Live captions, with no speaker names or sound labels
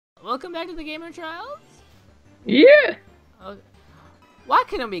Welcome back to the Gamer Trials. Yeah. Okay. Why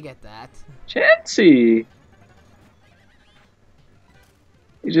couldn't we get that? Chansey.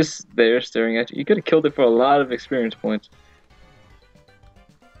 He's just there staring at you. You could have killed it for a lot of experience points.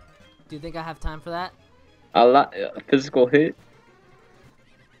 Do you think I have time for that? A lot. A physical hit?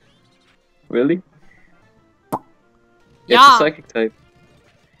 Really? Yeah. It's a psychic type.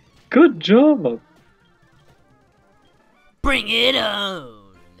 Good job. Bring it on.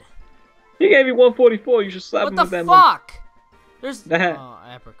 He gave me 144. You should slap him with that. What the fuck? There's that. Oh,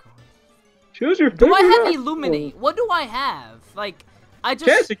 apricot. Choose your Do I favorite have Illuminate? What do I have? Like, I just.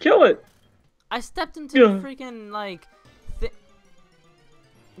 Chance to kill it. I stepped into the freaking like.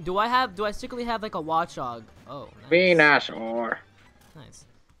 Do I secretly have like a watchdog? Oh, nice. Venusaur. Nice.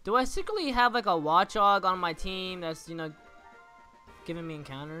 Do I secretly have like a watchdog on my team that's, you know, giving me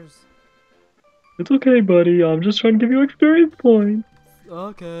encounters? It's okay, buddy. I'm just trying to give you experience points.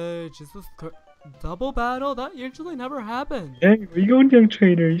 Okay, just a double battle? That usually never happens. Yeah, where you going, young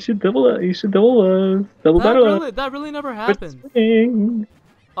trainer? You should double battle. That really never happens.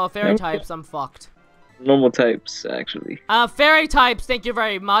 Oh, fairy types, I'm fucked. Normal types, actually. Fairy types, thank you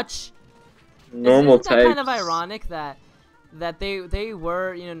very much. Normal Isn't types. that kind of ironic that they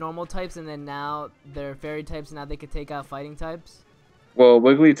were, you know, normal types and then now they're fairy types and now they could take out fighting types? Well,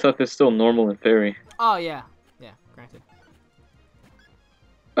 Wigglytuff is still normal and fairy. Oh yeah, yeah, granted.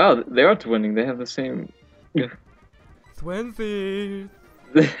 Oh, they are twinning. They have the same. Twinsies.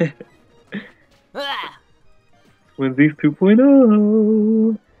 Ah! Twinsies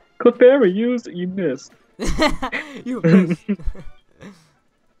 2.0. Clefairy, you missed. You missed.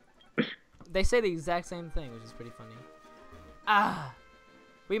 They say the exact same thing, which is pretty funny. Ah,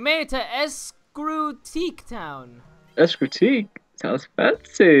 we made it to Escrutique Town. Escrutique sounds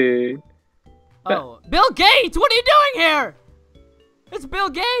fancy. Oh, Bill Gates! What are you doing here? It's Bill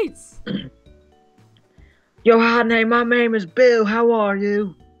Gates. Yo, hi, my name is Bill. How are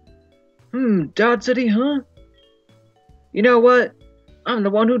you? Dodge City, huh? You know what? I'm the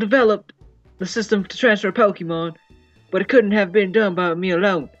one who developed the system to transfer Pokemon, but it couldn't have been done by me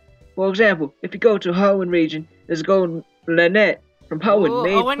alone. For example, if you go to Hoenn region, there's a golden Lynette from Hoenn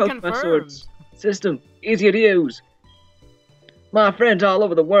made Hoenn Pokemon confirmed. Swords system easier to use. My friends all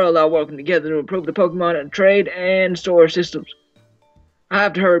over the world are working together to improve the Pokemon and trade and store systems. I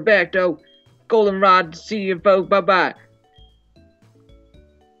have to hurry back though. Goldenrod, see you folks. Bye bye.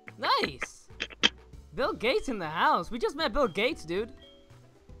 Nice. Bill Gates in the house. We just met Bill Gates, dude.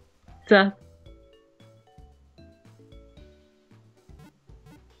 Ta.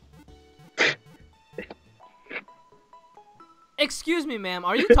 Excuse me, ma'am.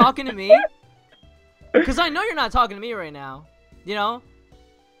 Are you talking to me? Because I know you're not talking to me right now. You know?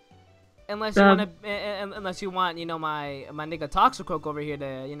 Unless you want, you know, my nigga Toxicroak over here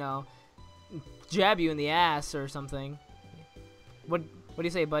to, you know, jab you in the ass or something. What do you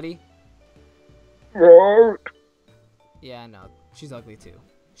say, buddy? Yeah, I know. She's ugly too.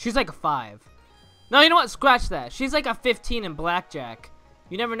 She's like a 5. No, you know what? Scratch that. She's like a 15 in blackjack.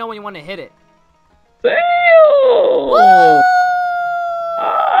 You never know when you want to hit it. Damn! Oh!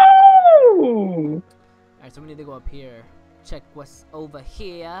 Alright, so we need to go up here. Check what's over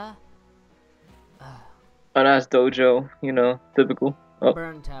here. A nice dojo, you know, typical. Oh,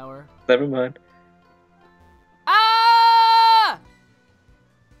 Burn tower. never mind. Ah!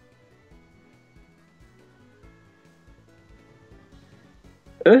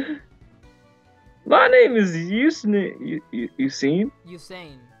 My name is Usain. Usain.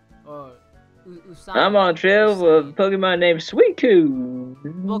 Or Usain. I'm on trail with a Pokemon named Suicune.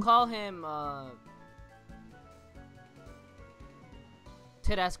 We'll call him,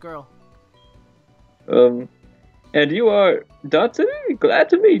 Tit-ass girl. And you are Dotson? Glad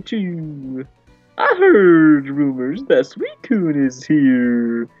to meet you. I heard rumors that Suicune is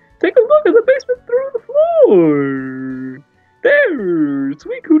here. Take a look at the basement through the floor. There,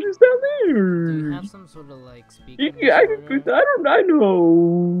 Suicune is down there. Do you have some sort of like speaking? I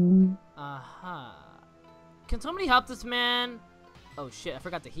know. Can somebody help this man? Oh shit, I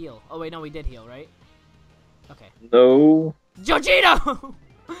forgot to heal. Oh wait, no, we did heal, right? Okay. No. Jojito!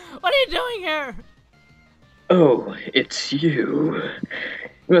 What are you doing here? Oh, it's you.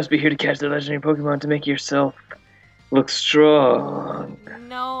 You must be here to catch the legendary Pokemon to make yourself look strong.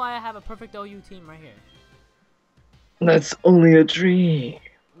 No, I have a perfect OU team right here. That's only a dream.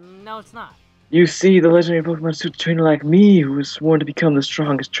 No, it's not. You see, the legendary Pokemon suits a trainer like me who was sworn to become the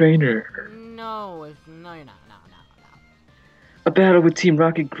strongest trainer. No, no, you're not. No. A battle with Team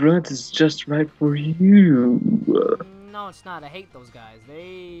Rocket Grunt is just right for you. No, it's not. I hate those guys.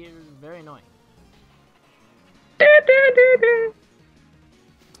 They're very annoying.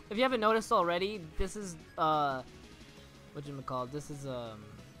 if you haven't noticed already, this is whatchamacallit, this is the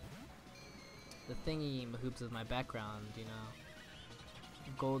thingy mahoops of my background, you know.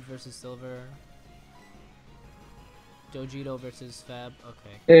 Gold versus silver. Jojito versus Fab.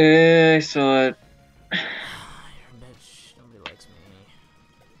 Okay. Yeah, I saw it. You're a bitch. Nobody likes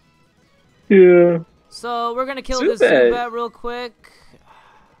me. Yeah. So we're gonna kill Zubat. this Zubat real quick.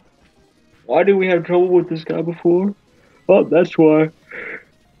 Why did we have trouble with this guy before? Oh, that's why.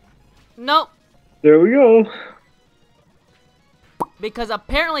 Nope. There we go. Because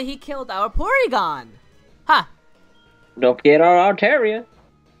apparently he killed our Porygon. Ha! Don't forget our Altaria.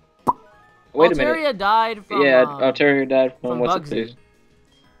 Wait a minute. Altaria died from Altaria died from what's it Bugsy. taste?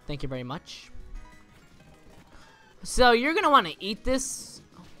 Thank you very much. So you're gonna want to eat this.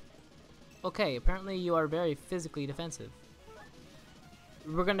 Okay, apparently you are very physically defensive.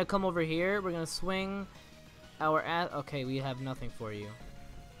 We're gonna come over here. We're gonna swing our ass. Okay, we have nothing for you.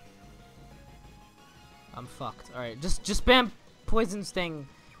 I'm fucked. All right, just spam poison sting.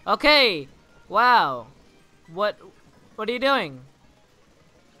 Okay. Wow. What are you doing?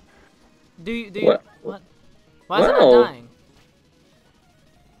 Do you what? Why is it not dying?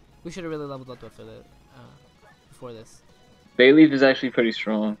 We should have really leveled up after that. Before this. Bayleaf is actually pretty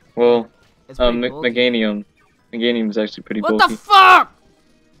strong. Well, It's pretty bulky. Meganium is actually pretty What bulky. the fuck?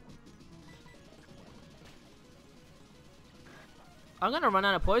 I'm gonna run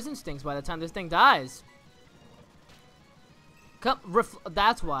out of poison stings by the time this thing dies.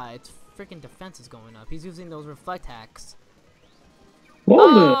 That's why its freaking defense is going up. He's using those reflect hacks.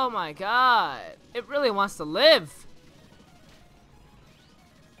 Oh my god. It really wants to live.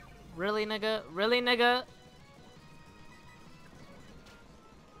 Really, nigga? Really, nigga?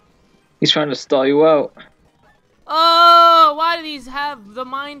 He's trying to stall you out. Oh, why do these have the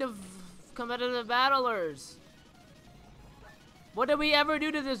mind of competitive battlers? What did we ever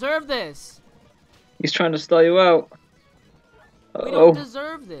do to deserve this? He's trying to stall you out. Uh-oh. We don't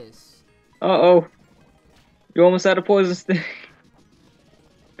deserve this. Uh-oh. You almost had a poison sting.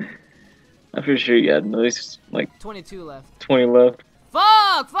 I'm pretty sure you had at least, like, 22 left. 20 left.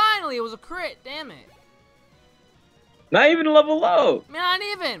 Fuck! Finally, it was a crit. Damn it. Not even a level low. Not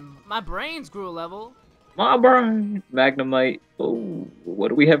even. My brains grew a level. My brain. Magnemite. Oh, what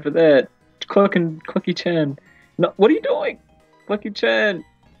do we have for that? Clucky Chan. No, what are you doing? Clucky Chan.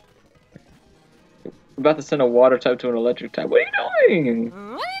 I'm about to send a water type to an electric type. What are you doing?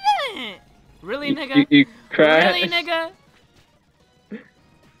 What are you doing? Really, nigga? You crashed. Really, nigga? There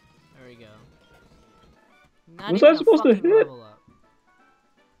we go. Not Was even I a supposed to fucking hit? level up.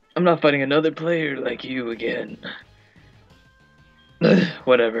 I'm not fighting another player like you again.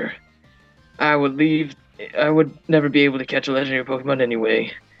 Whatever. I would leave. I would never be able to catch a legendary Pokemon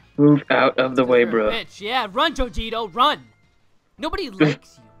anyway. Move out of the way, bro. Bitch, yeah, run, Jojito, run! Nobody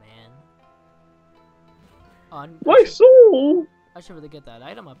likes you, man. My soul! I should really get that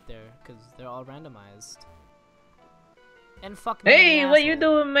item up there, because they're all randomized. And fuck Hey, what you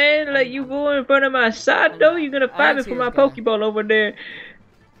doing, man? Like, you go in front of my side, though? You gonna fight me for my Pokeball over there?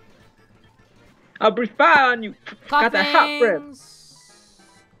 I'll breathe fire on you. Got that hot breath.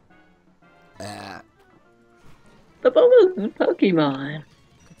 The balloon Pokemon.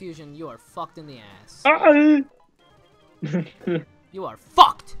 Confusion, you are fucked in the ass. Uh-oh. You are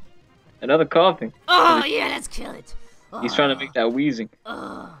fucked! Another coughing. Oh, yeah, let's kill it. He's trying to make that wheezing.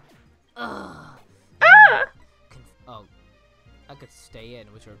 Ah! Ah! Oh, I could stay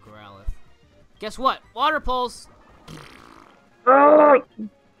in with your Growlithe. Guess what? Water Pulse! Ah!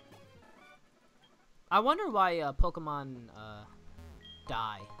 I wonder why Pokemon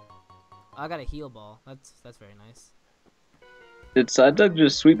die. I got a heal ball. That's very nice. Did Psyduck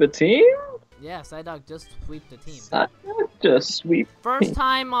just sweep a team? Yeah, Psyduck just sweeped the team. Psyduck just sweep. First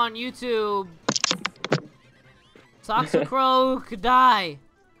time on YouTube. Toxicroak could die.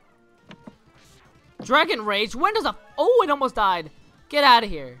 Dragon Rage. When does a... Oh, it almost died. Get out of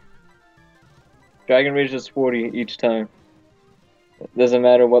here. Dragon Rage is 40 each time. Doesn't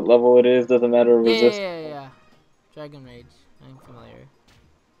matter what level it is. Doesn't matter resistance. Yeah. Dragon Rage. I'm familiar.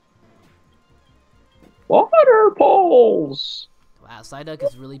 Water Pulse. Wow, Psyduck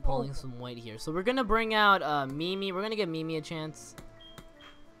is really pulling some weight here. So we're gonna bring out Mimi. We're gonna give Mimi a chance.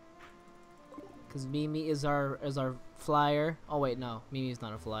 Cause Mimi is our flyer. Oh wait, no, Mimi's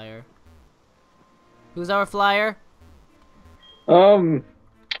not a flyer. Who's our flyer? Wasn't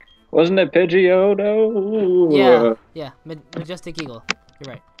it Pidgeotto? Yeah, Majestic Eagle.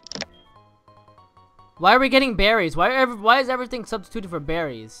 You're right. Why are we getting berries? Why is everything substituted for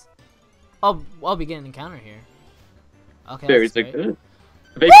berries? Oh, I'll be getting an encounter here. Okay. Berries are good.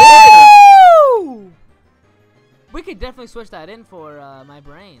 Woo! We could definitely switch that in for my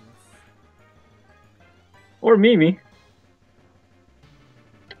brains. Or Mimi.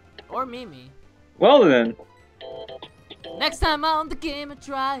 Or Mimi. Well then. Next time on the Game of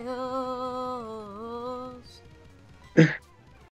Trials.